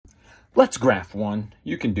Let's graph one.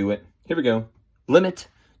 You can do it. Here we go. Limit,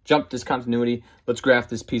 jump discontinuity. Let's graph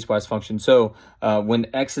this piecewise function. So when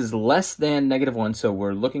x is less than -1, so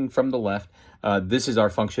we're looking from the left, this is our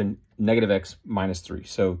function, -x minus 3.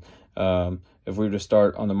 So if we were to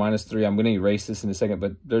start on the -3, I'm going to erase this in a second,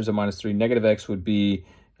 but there's a -3. -x would be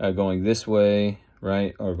going this way,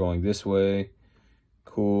 right? Or going this way.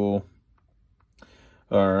 Cool.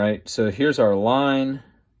 All right, so here's our line.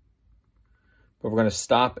 But we're going to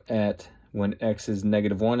stop at when x is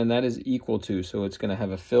 -1, and that is equal to. So it's going to have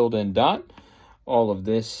a filled in dot. All of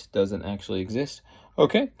this doesn't actually exist.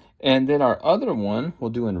 Okay, and then our other one we'll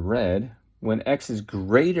do in red. When x is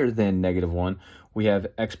greater than -1, we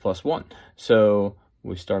have x plus 1. So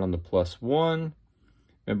we start on the +1.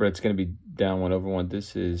 Remember, it's going to be down 1 over 1.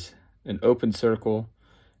 This is an open circle.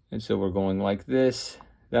 And so we're going like this.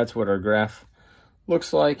 That's what our graph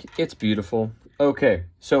looks like. It's beautiful. Okay,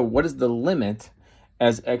 so what is the limit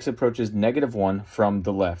as x approaches -1 from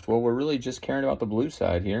the left? Well, we're really just caring about the blue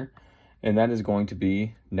side here, and that is going to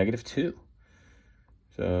be -2.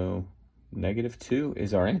 So -2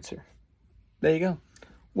 is our answer. There you go.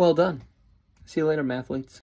 Well done. See you later, mathletes.